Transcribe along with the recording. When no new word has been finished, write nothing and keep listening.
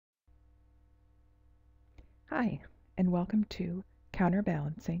Hi, and welcome to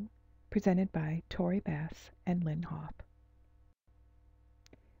Counterbalancing, presented by Tori Bass and Lynn Hoff.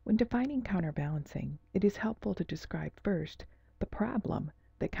 When defining counterbalancing, it is helpful to describe first the problem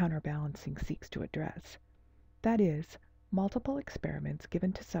that counterbalancing seeks to address. That is, multiple experiments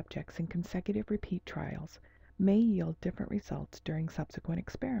given to subjects in consecutive repeat trials may yield different results during subsequent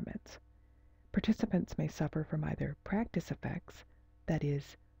experiments. Participants may suffer from either practice effects, that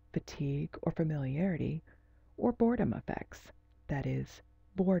is, fatigue or familiarity, or boredom effects, that is,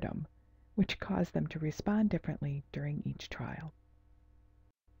 boredom, which cause them to respond differently during each trial.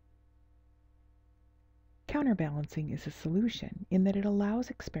 Counterbalancing is a solution in that it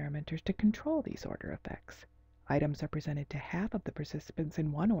allows experimenters to control these order effects. Items are presented to half of the participants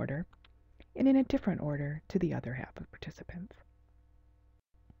in one order and in a different order to the other half of participants.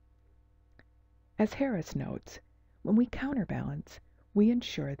 As Harris notes, when we counterbalance, we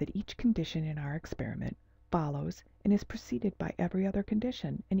ensure that each condition in our experiment follows and is preceded by every other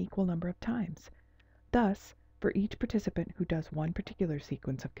condition an equal number of times. Thus, for each participant who does one particular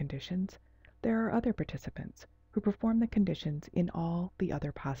sequence of conditions, there are other participants who perform the conditions in all the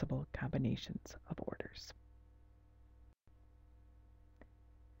other possible combinations of orders.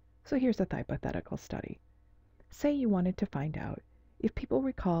 So here's a hypothetical study. Say you wanted to find out if people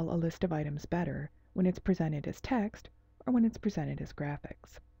recall a list of items better when it's presented as text or when it's presented as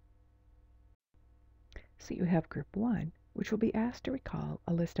graphics. So you have group 1, which will be asked to recall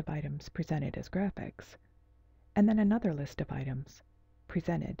a list of items presented as graphics, and then another list of items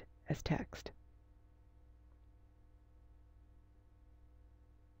presented as text.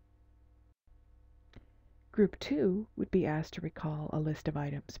 Group 2 would be asked to recall a list of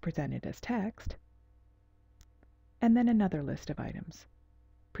items presented as text, and then another list of items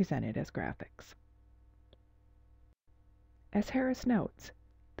presented as graphics. As Harris notes,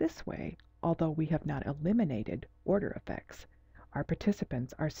 this way, although we have not eliminated order effects, our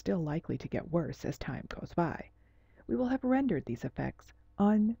participants are still likely to get worse as time goes by. We will have rendered these effects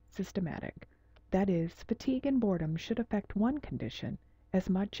unsystematic. That is, fatigue and boredom should affect one condition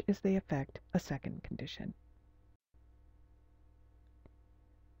as much as they affect a second condition.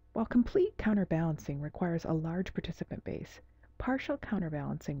 While complete counterbalancing requires a large participant base, partial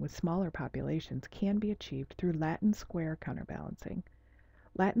counterbalancing with smaller populations can be achieved through Latin square counterbalancing.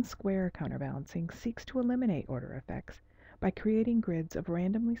 Latin square counterbalancing seeks to eliminate order effects by creating grids of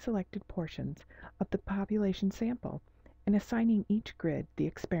randomly selected portions of the population sample and assigning each grid the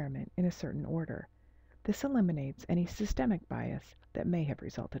experiment in a certain order. This eliminates any systemic bias that may have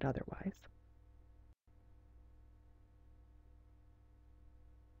resulted otherwise.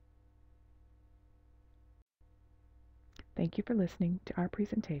 Thank you for listening to our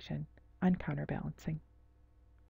presentation on counterbalancing.